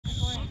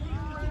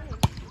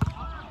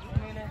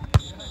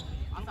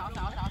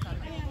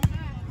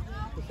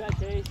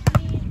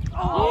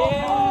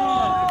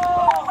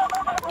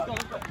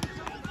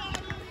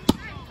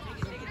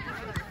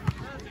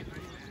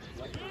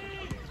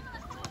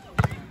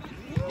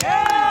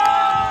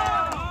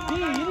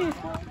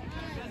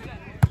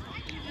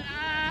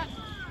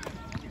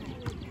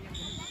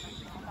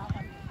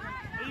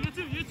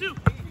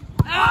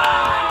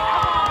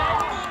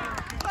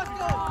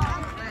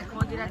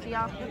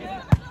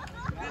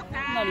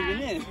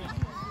even in.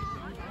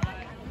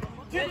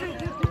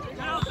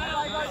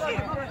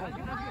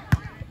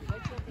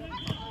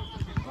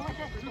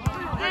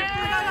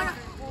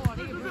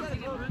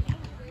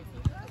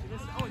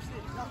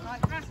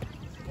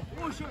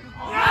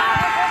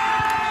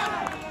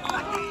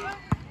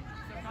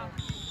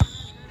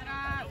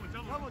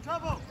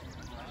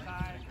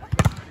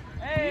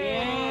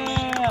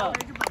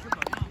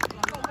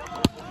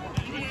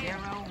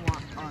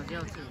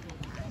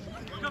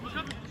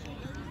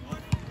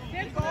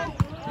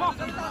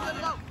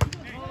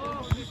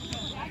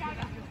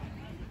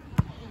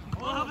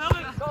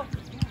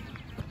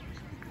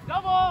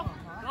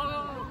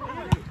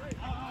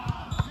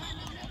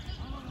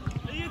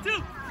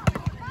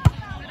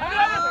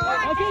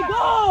 Okay,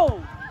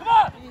 go! Come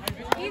on!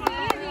 Easy, easy.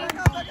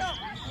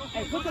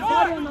 Hey, put the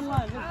body on the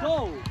line. Let's go.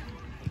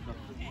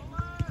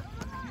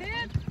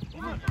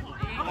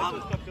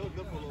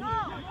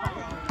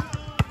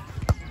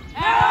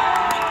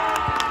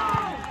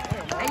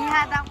 Hey, you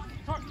had that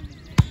one.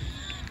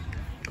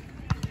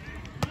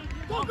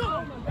 Go, go!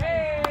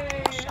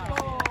 Hey!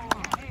 Go!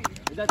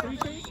 Is that 3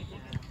 straight?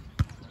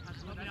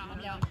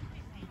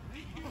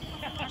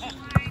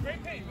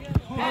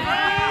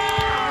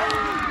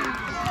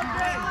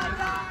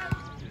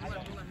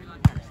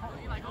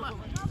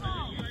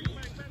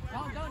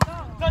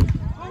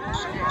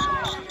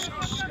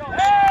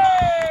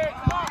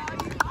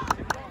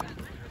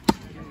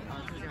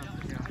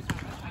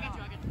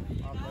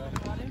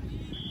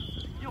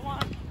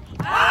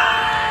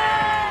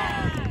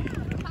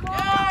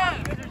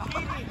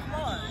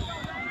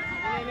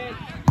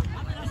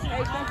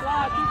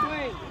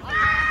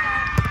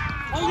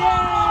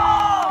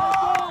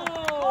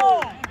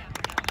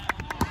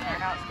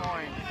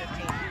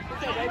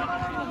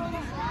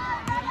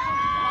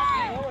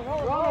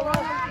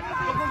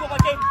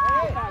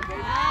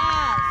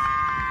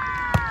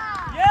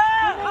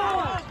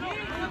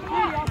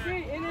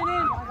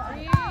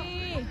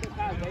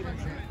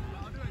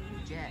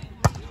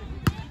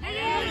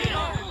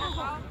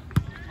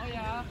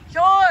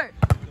 Short!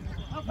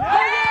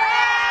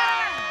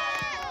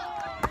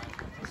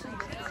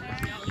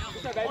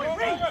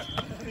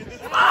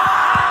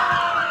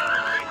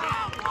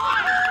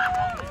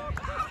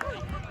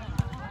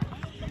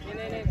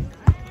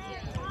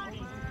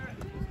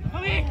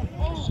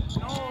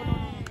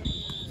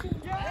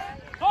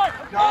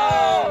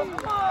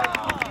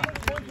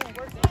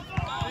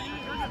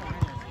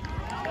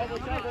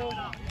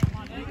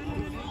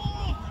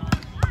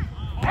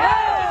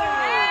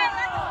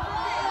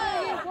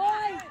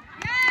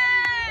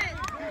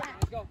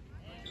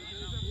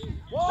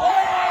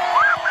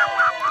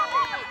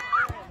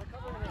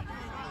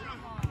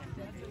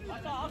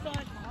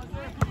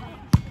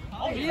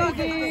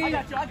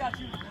 I got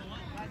you.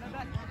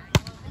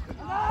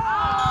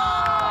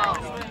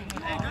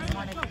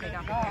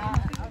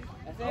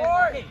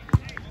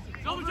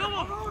 Double,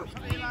 double.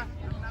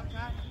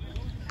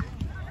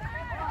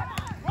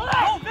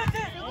 Oh,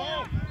 Vincent!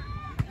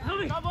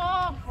 Louis! Double!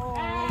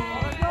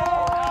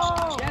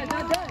 Yeah, it's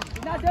not done.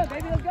 It's not done,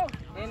 baby. Let's go.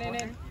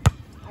 In.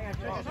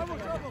 Trouble.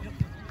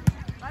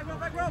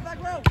 Back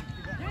row.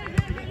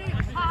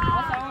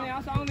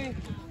 Outside only.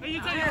 Hey, you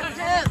take it.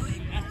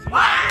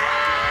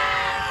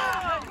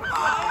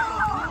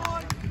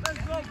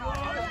 Let's go,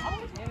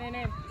 boys. In.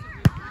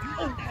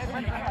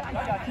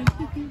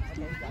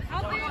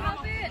 Help it.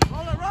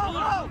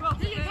 Roll.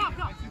 Dig it, top.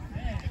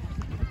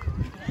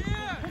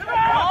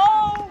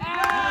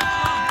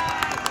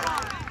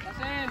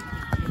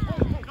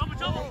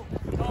 Double.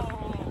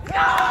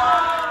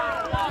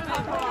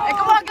 Hey,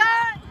 come on,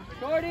 guys!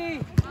 Shorty!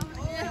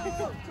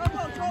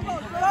 Trouble! Double!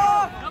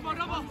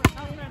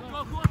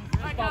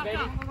 Back down,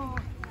 baby.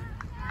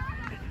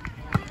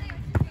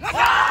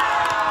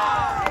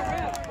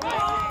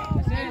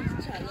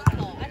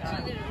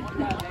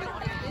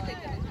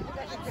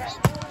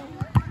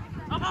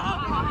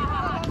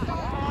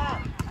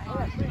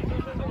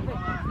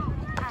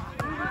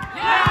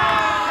 Yeah!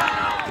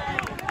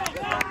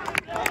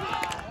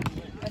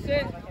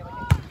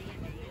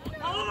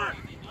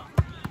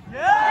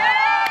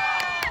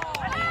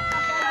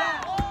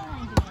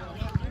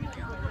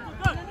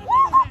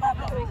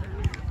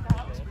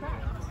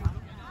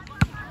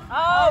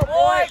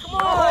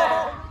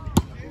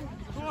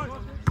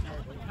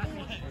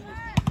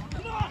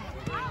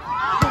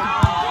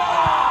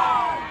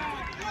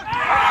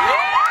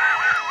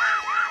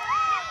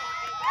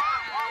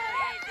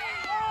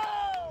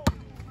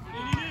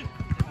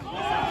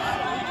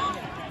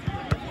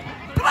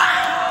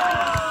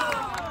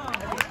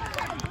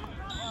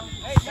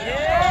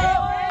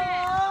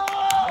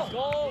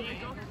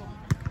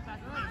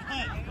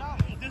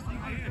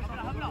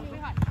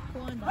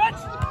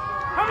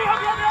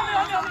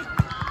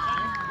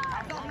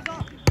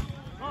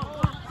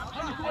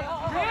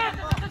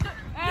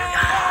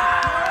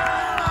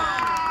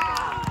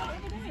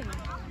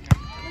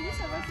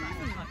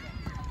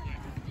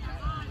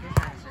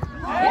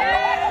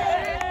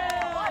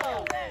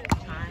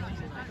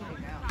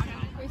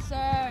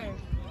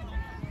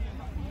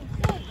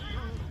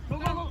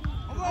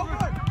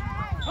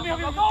 Come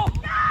here, go!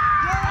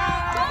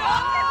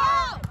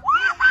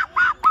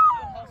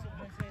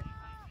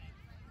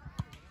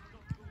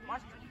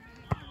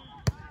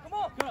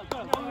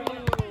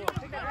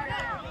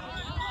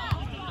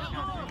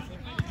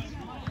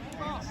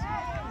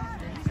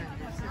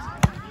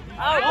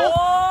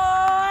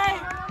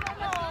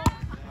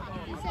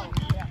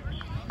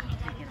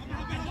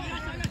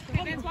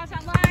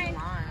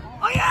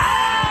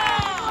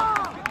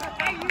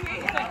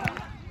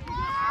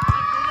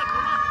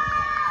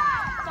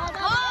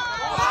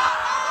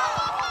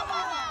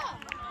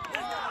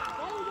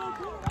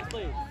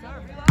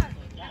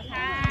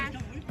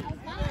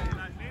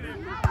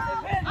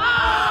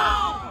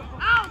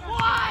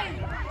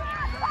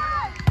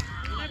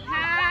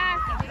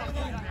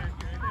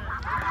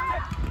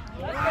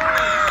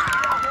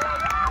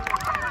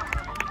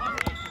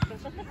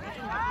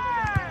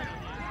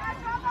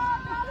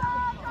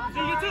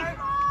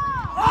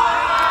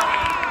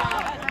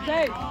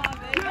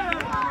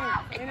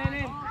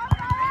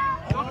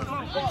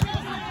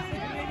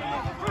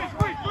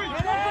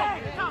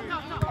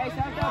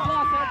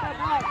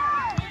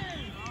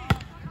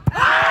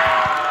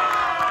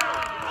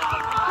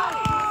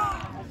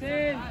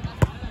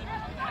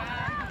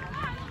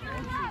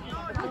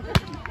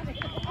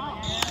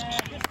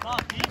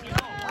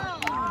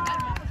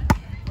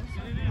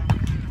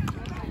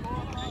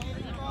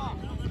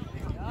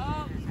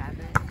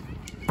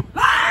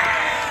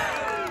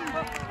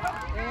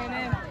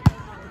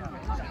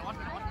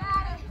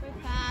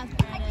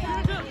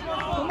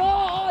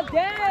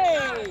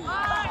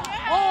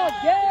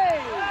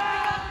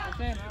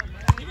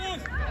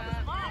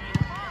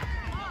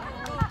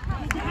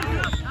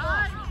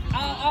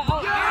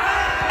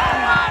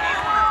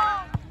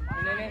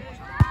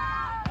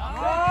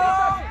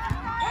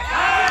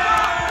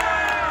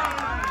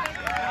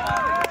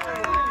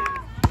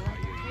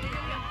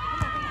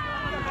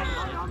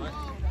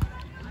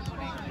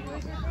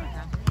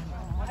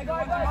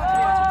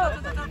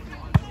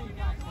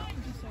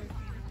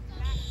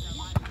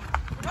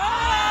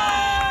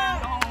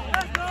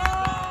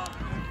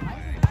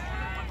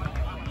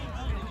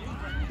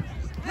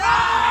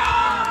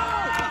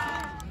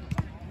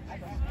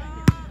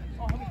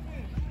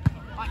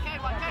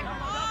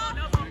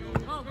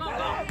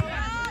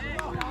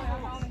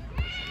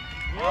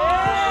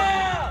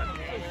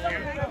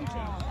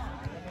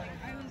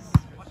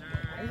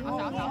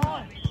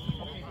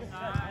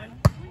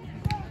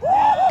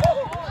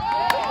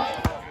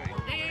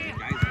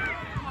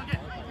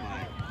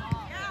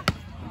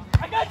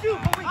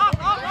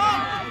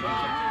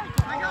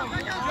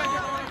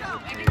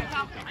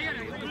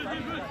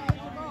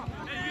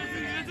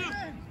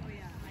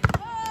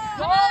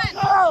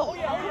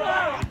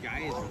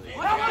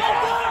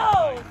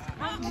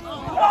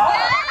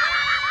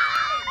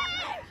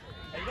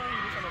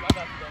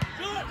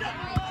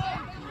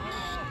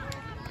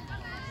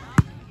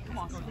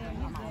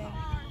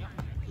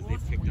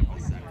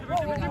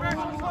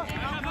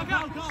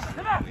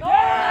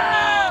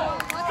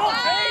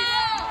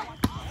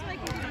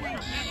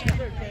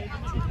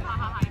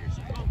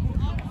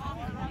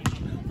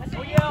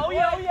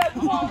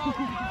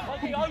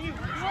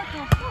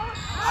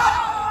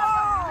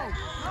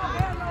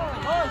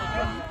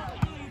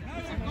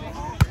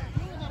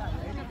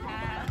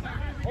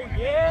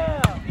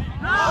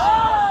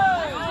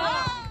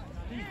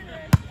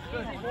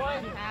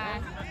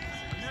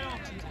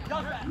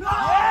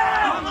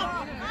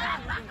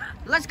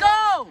 Let's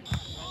go!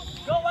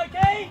 Go,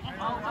 Mikey!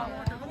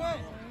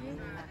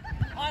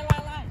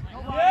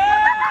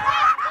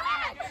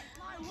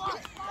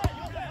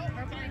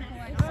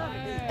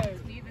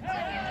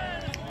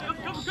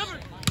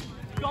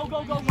 Go,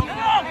 go, go, go! Come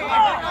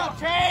on!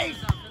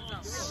 Chase!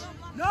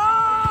 No!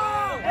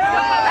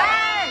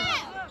 Hey!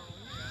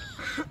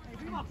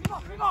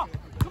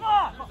 Come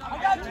on! I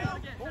got you!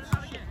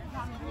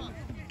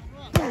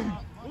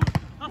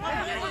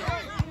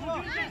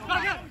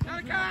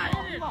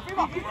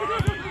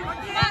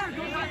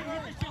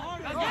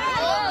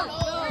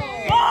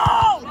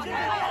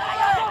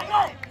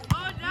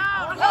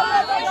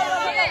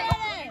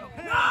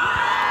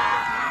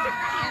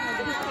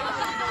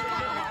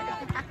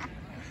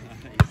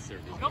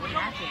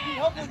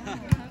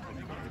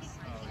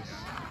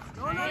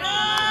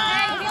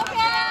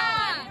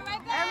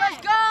 And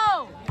let's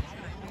go!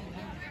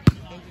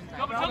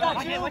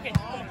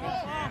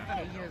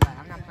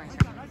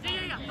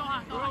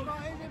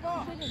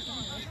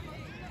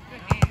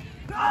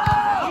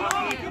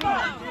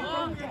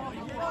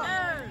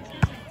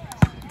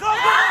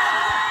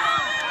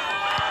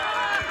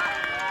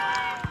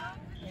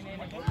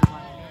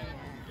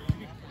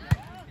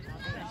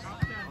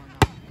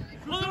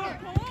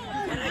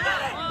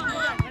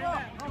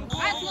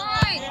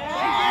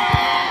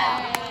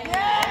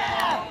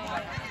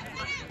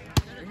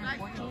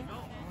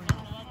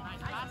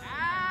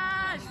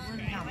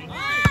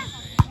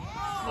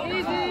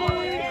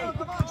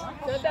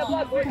 Set that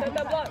block, boy. Set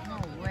that block. No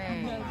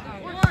way.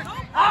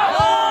 Oh!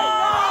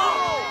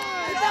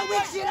 Get that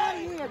weak shit out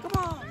of here. Come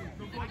on.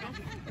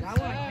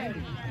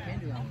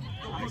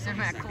 I'm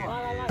sitting at court.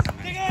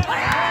 Dig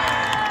it!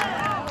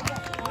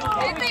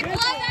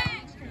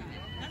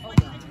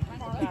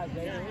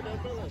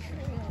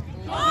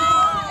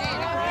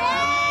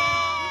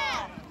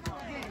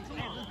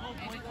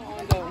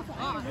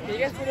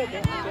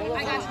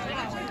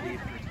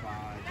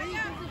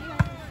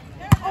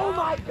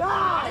 my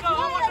God!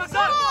 Let's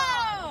go!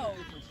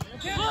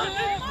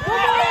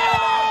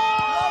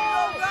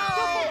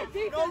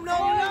 No!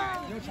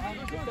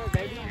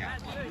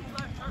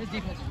 His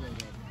defense is really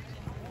good.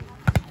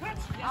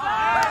 All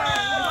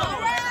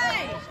right!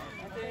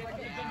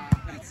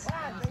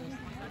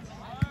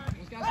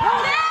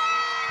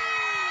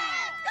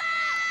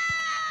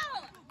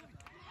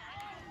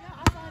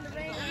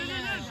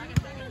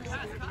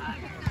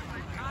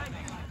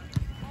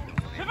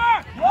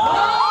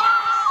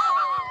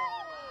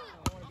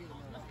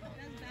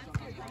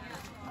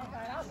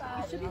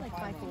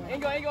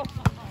 Angle.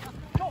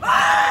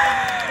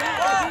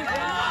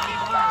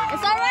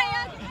 It's all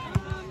right,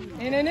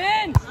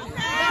 In.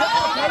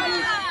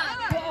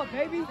 Go,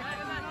 baby.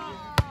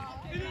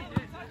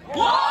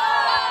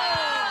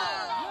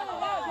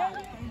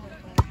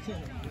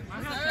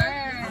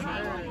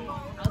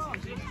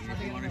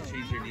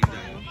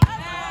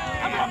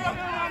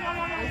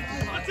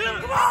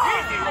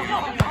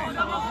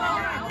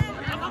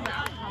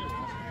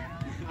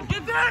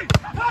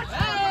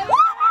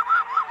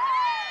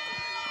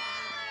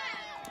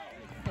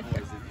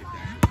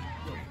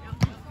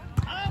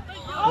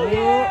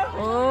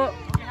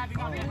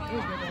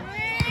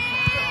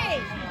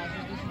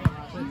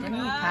 Didn't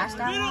he pass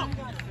that one?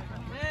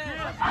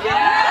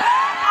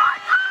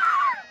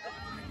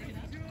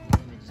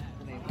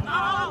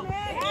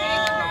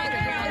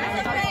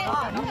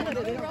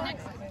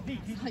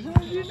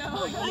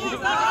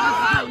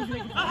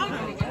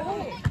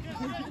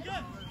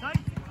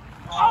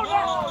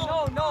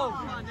 Oh, no.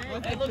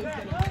 Hey, look.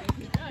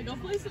 Yeah, go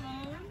play some.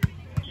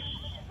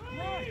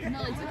 No,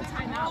 they took a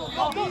timeout.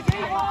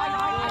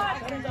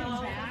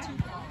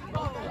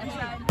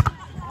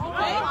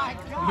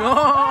 No!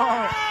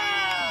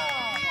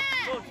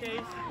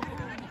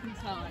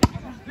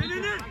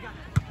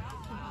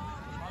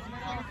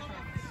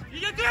 You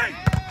get three!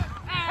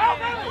 I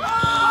know.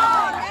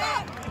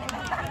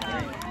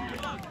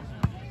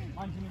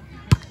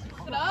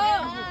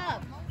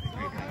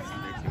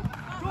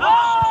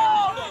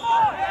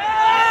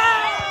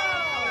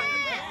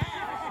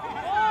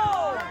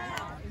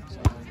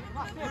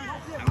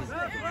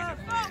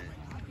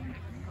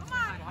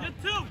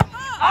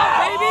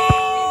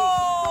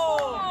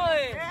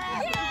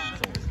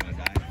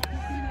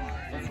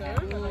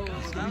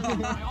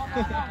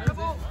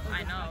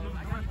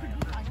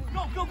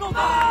 Go!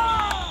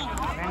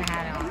 Brandon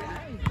had it on.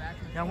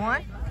 You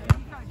want?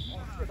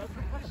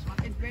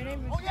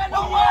 Oh yeah,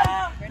 no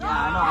one!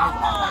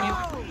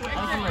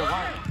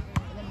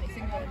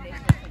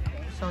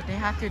 So they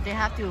have to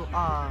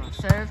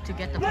serve to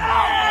get the point.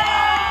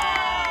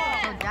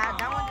 So that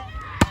one.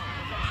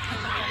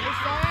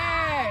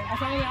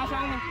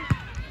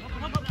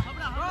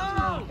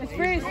 It's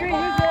free. Use it.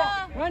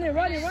 Run it.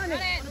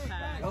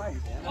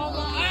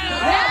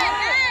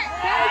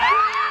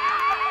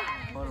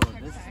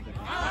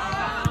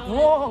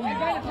 Whoa! Hey,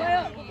 Brandon, play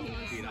up.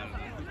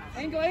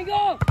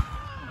 Angle.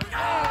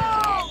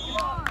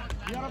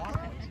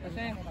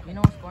 You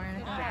know what's scoring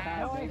anything?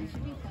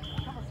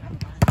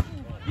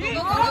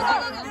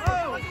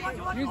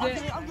 Use it.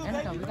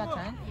 Anything, we got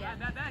 10?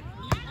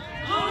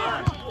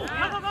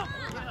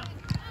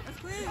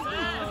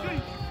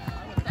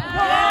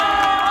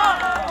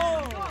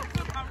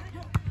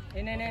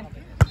 In.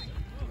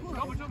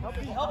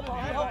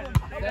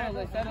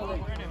 Settle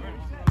it.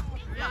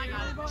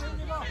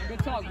 Good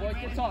talk, boy.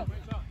 Good talk.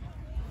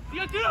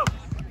 You do!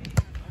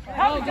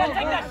 Go. Take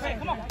that shit,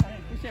 come on!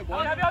 Good shit, boy.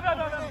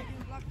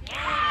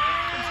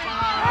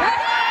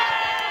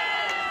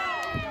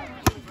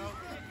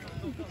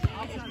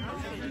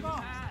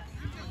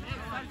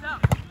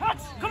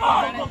 Come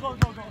on! Go!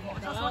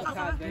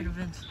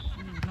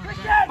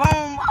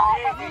 Boom!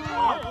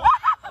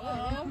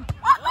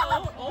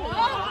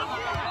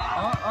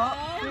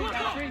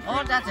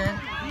 Oh, that's it.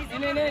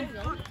 In.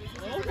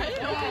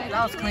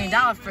 That was clean.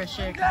 That was for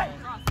sure clean.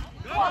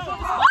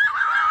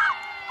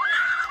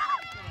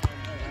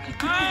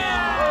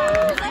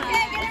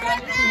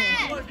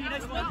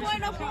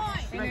 No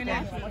point. In.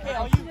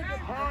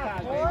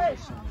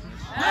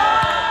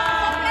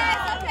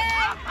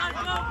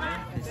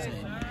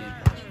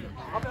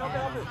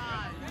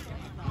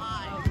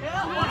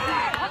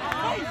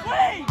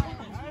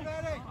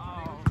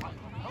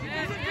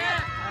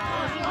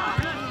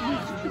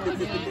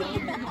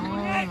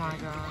 Oh my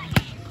God.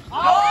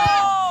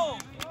 Oh!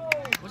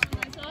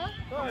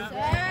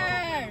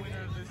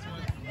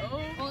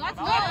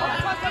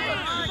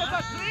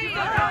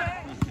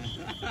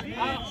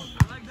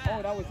 Oh,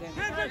 that was in.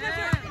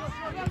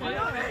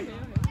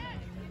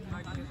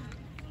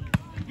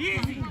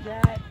 Easy!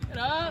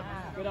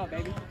 Good up,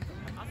 baby.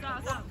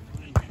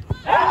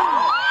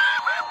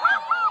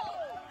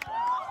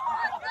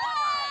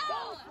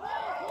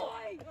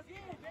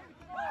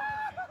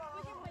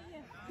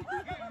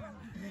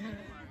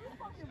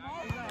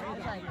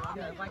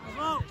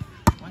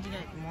 Once you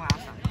get more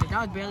outside. That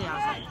was barely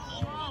outside.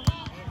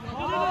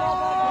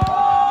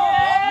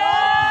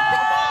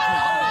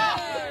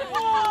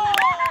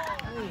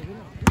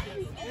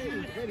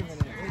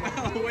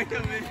 Wait a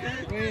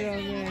minute. Wait a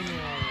minute.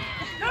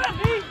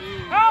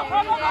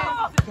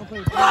 I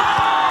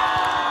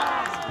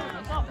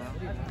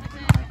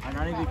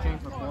not even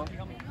changed before.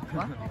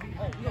 What?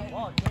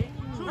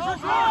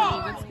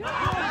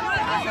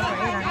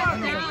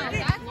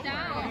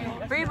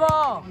 Free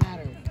ball!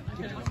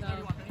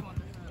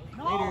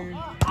 Later.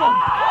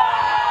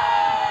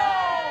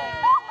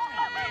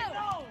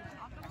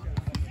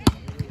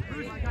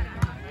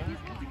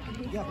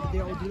 Yeah, but they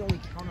only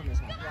count on this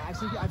half. Yeah, I've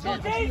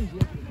seen teams.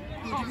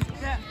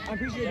 I'm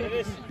pretty sure they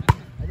do.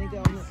 I think they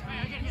all know.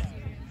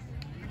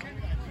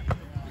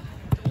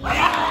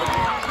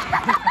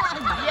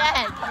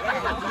 Yes!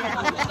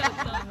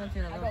 I'm going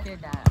to the little kid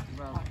that,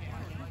 bro.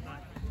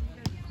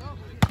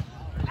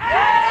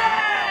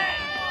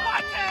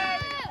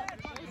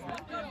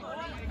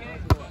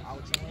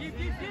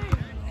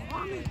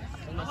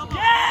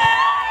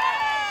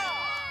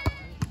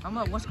 I'm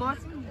up. What score?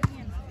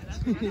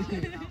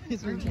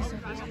 It's really Go,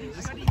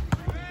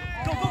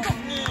 go, go!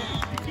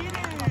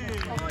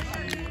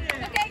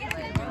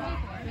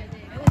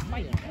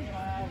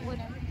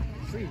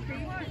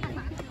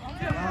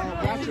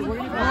 Rapture, we're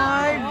gonna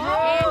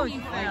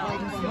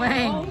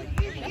Wayne.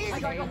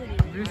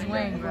 Bruce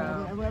Wayne, bro.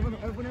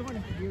 Everyone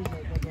interviews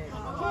like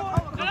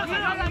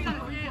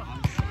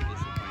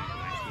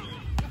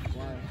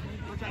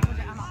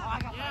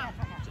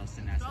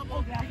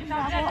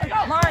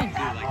Mine.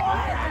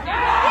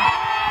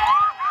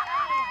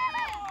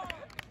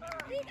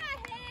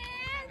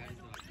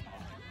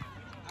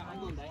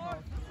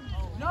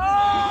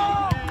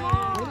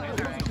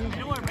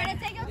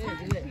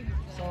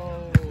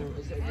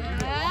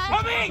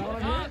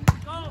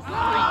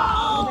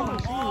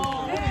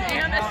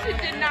 Damn, that shit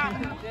did not.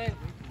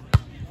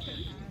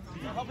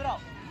 Help it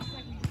out.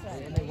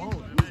 and they won't.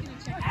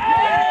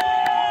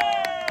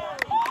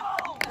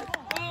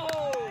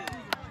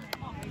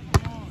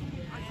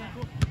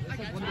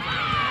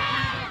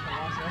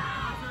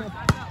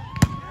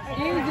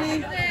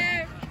 Easy.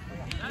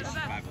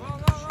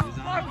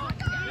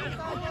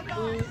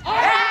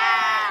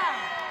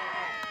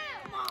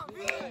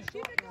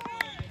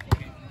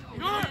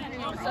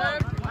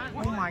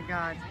 Oh my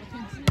God.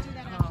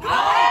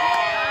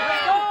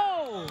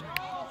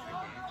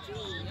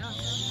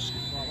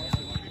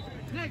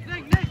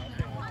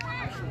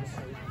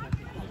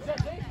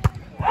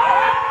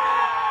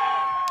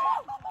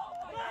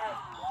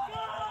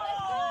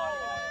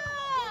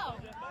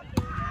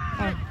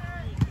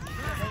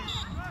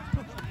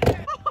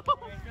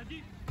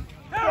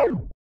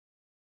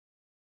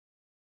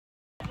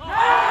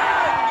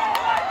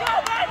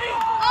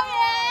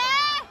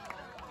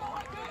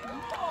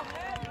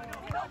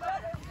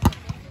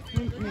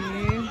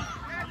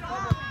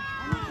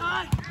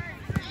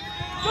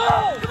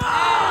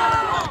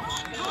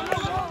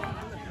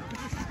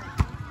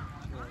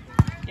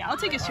 Yeah, I'll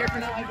take his chair for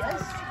now, I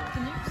guess.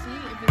 Can you see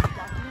if it's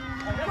blocking?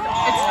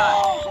 It's not.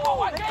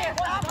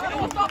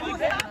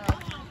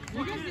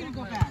 You guys need to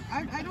go back.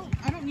 I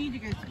don't need you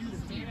guys to do this.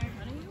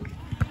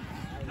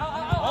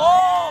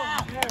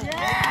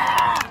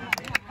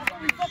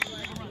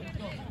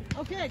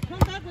 Okay, come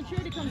back when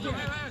Charity comes in.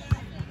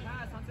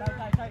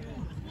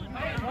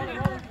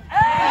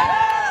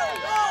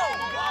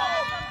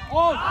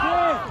 Oh,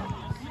 shit!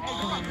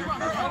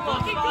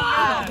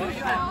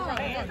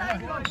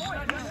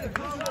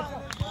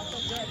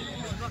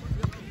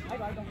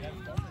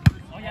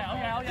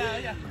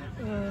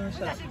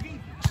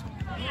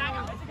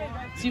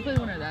 So you play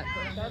one of that?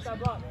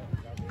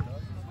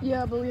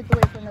 Yeah, but we have to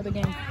wait for another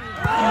game.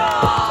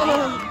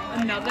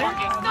 Another?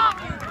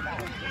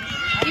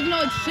 Even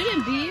though it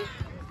shouldn't be.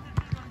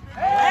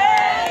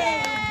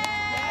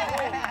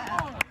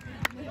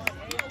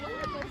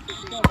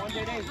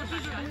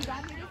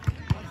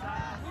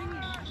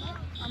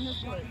 On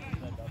this court.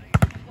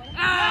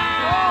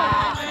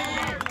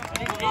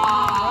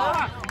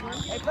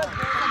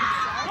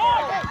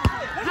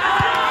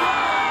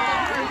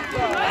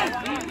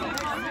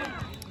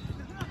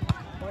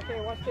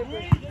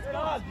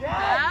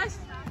 Pass.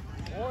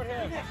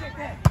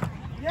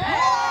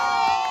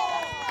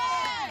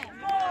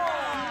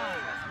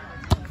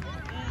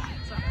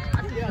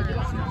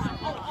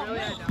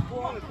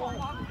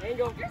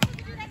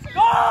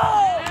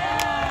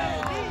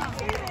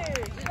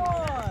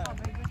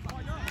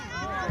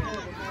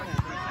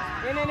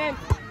 In.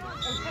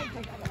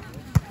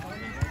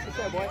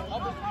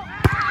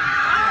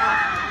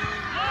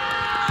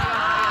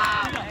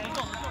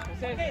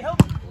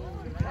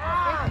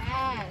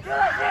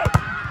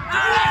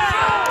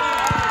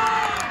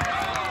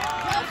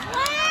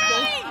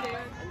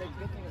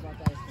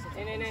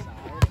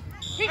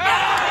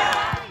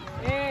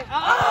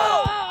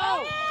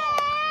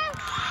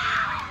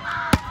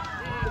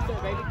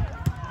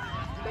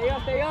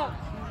 Stay up.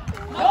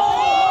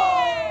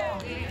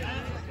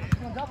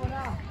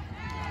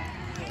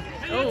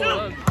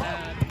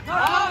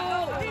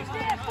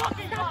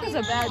 That was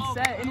a bad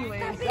set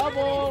anyways.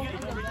 Double. You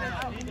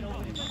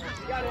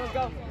got it, let's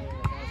go.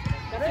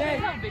 That's it.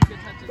 How big the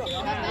touch is.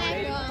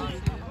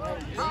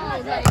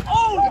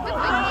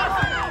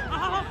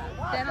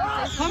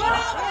 Come on!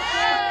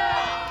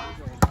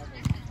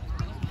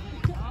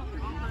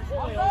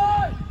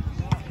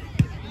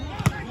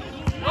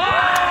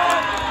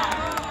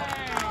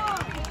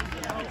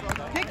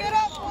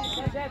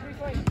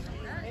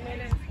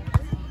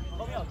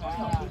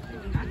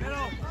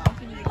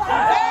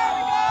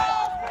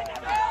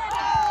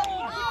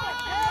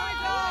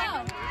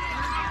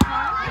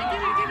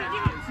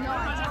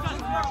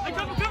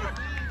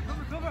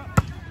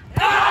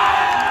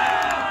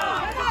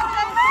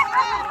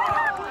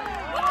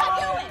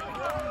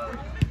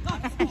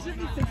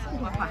 You got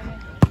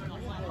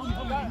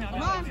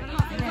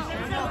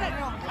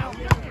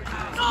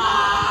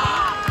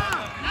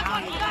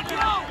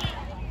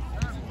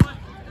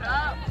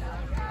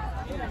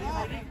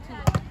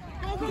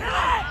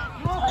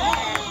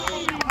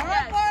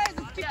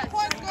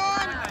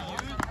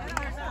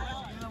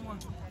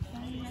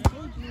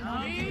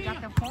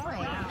the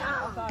point.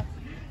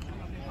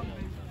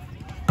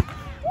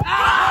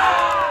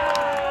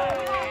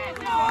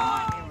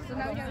 So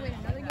now we gotta wait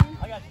another game?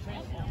 I got you,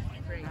 Tracy.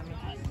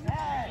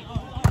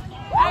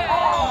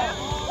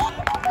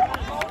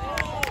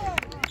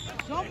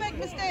 Don't make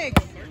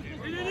mistakes.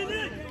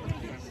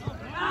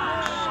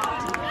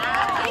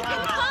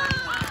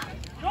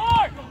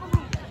 George!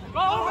 Go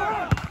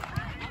over!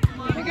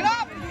 Pick it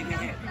up.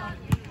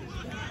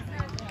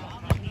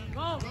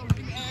 Go!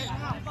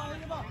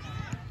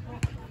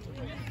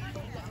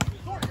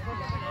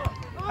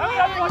 Hurry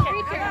up,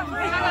 Rocket!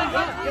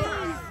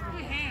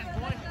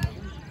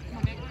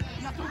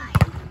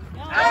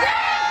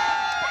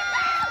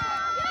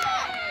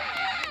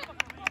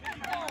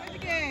 The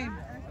game.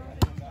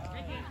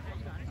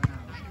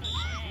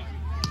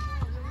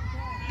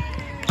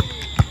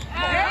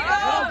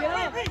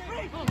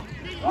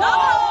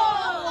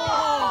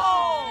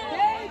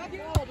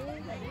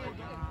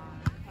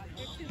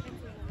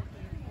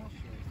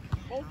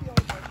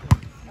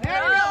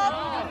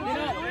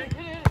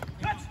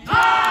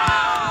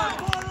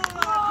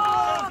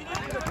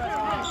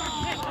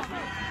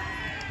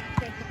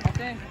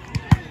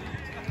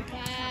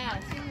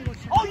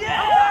 Oh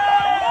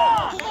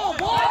yeah! Come on,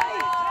 boy.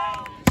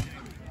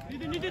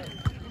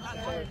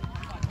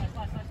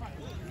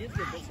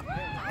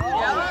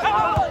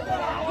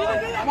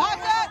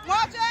 Watch it.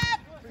 Watch it.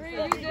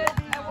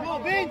 Come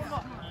on, Vince.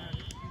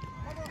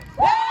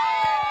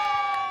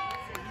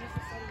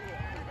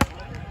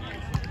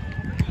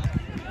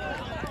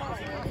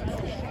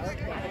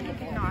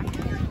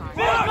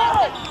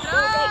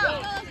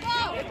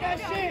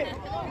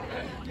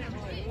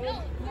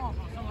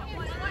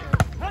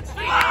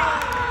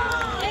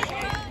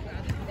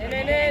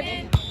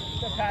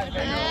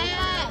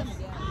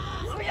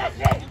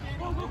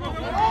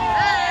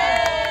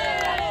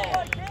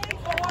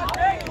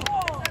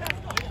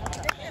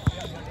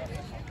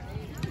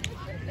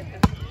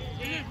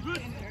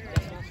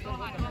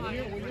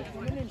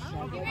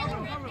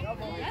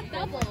 That's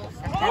doubles.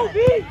 Oh, B!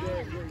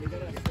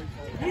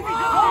 Easy,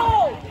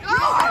 go!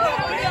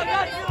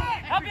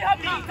 Happy,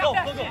 go, go,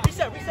 go.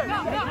 Reset.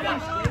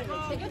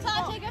 Take your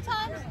time, take your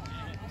time.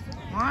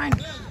 One.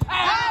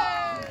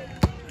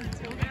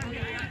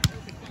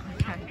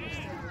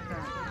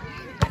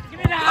 Give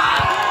me that!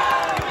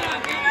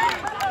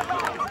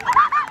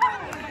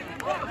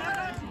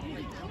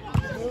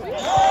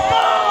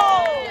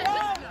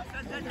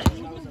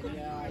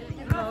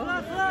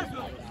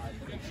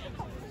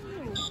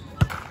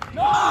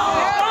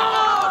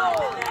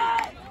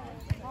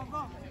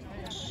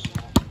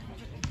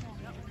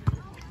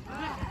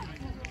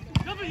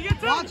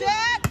 Watch it.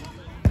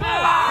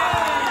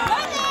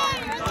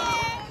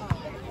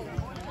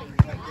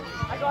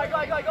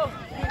 I go.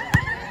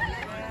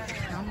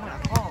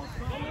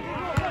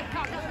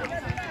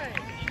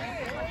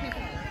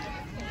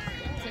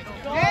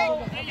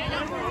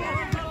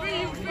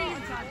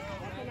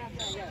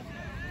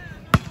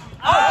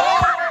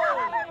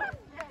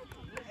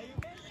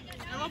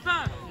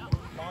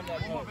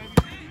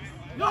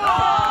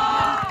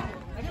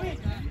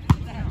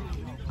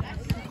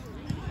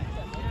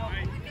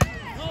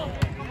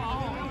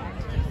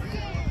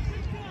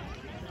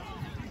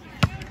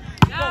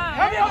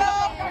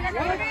 Wanna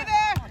be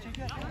there?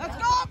 Let's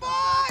go,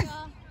 boys!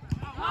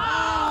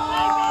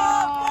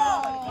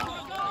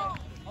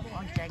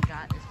 Thank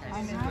God this time.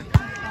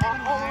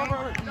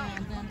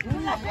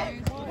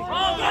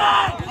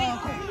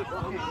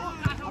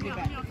 I'll be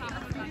back.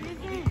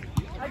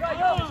 I got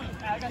you.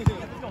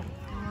 Let's go.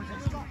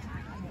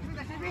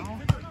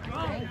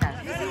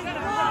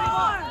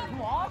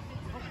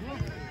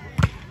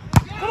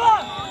 Come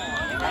on!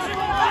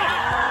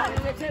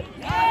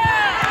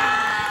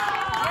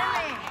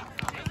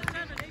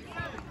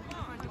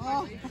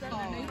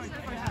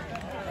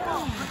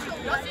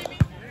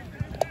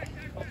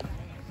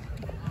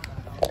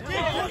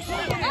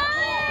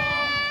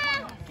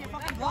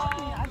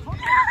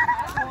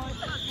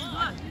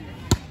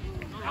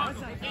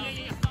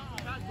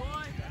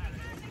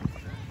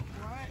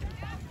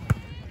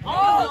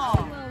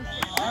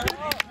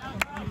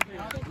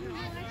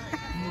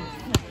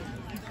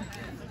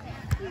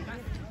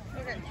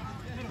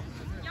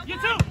 You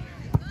too!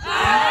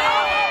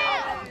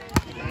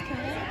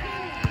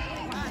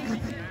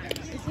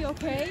 Is he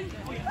okay?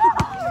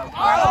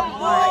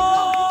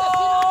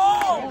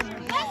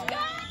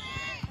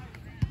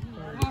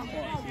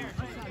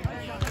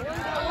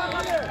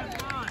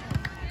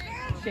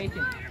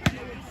 Shaking.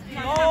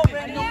 Oh,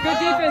 man, Good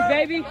defense,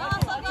 baby.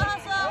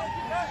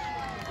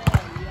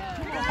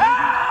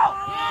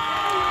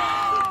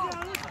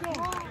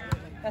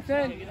 That's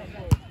it.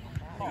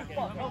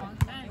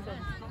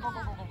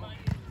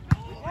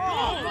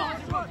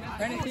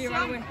 Brandon, see you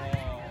right away.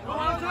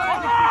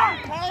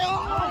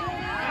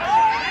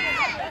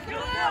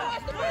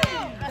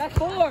 That's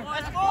 4.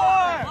 That's 4!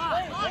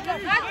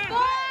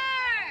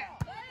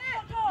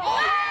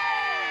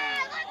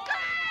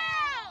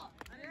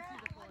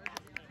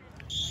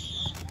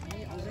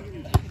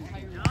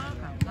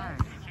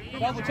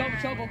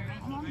 Trouble.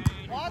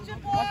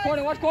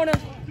 Watch corner.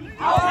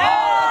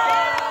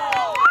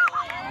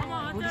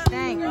 Booty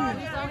stank.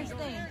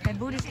 Hey,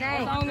 booty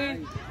stank. Watch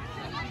it.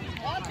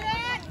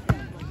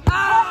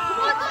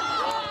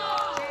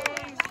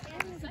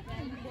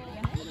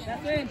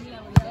 That's in.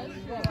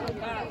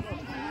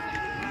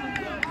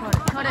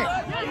 Cut it.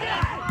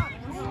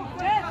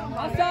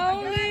 That's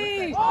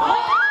only.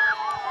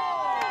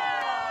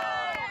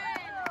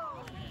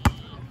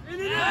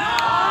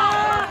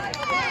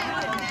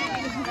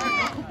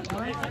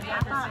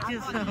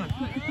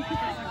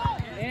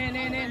 In.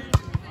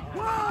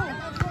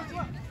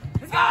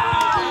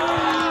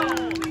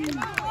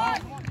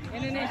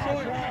 In,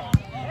 short.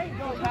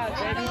 Pass,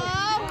 baby.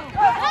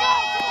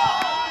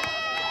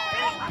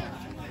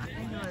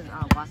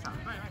 What's up?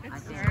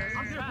 Right there.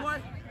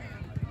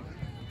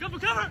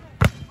 Cover!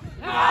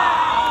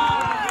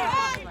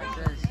 Like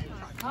this.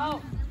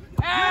 Out.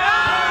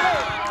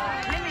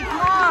 Jimmy,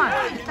 come on.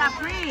 Stop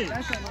free.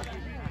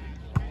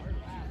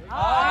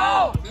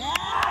 Out.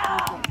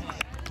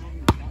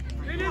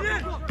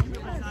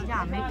 You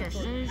gotta make that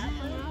decision.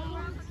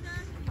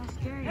 That's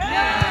scary.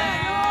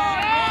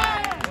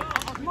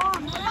 Come on.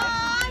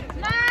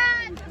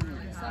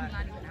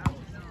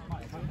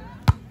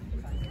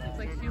 It's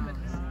like humid.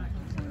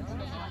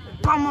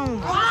 Come on.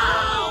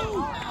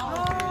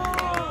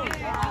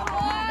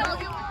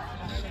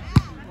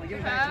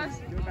 Pass.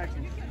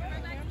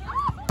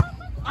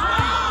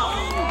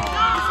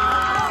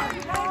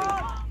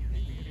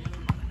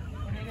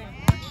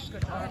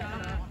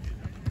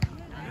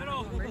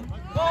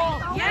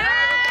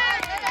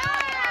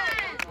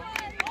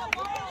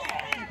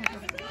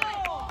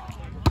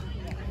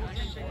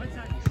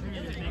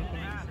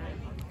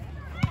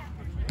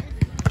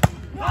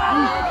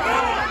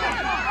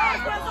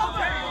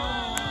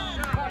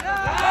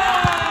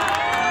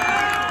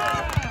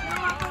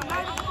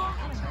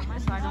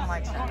 I don't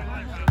like that.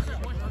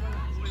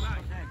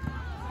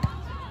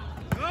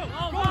 No.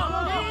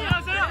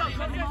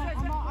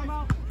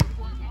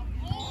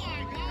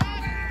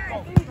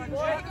 Use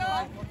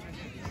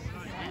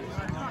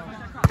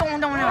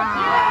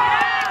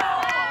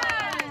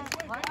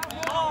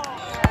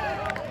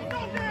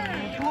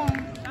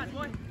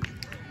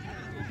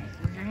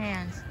your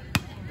hands.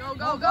 Go.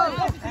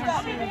 Double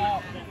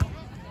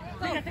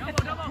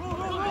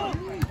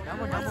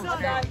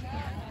straight.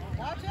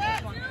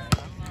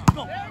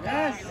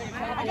 Yes.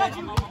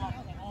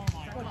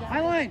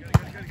 High line.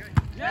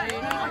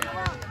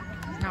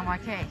 It's not my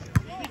case.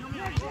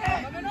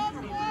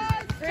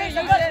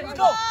 Let's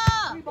go.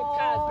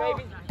 Pass,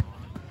 baby.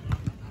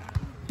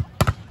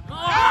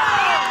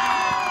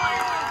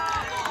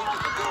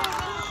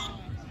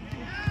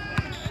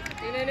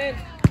 In.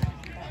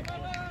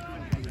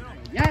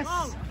 Yes.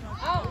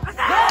 Out.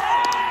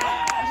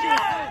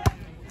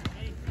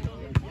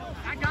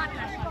 I got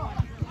that.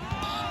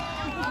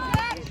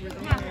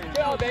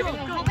 Go, baby.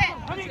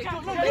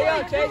 Stay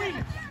out, Chase.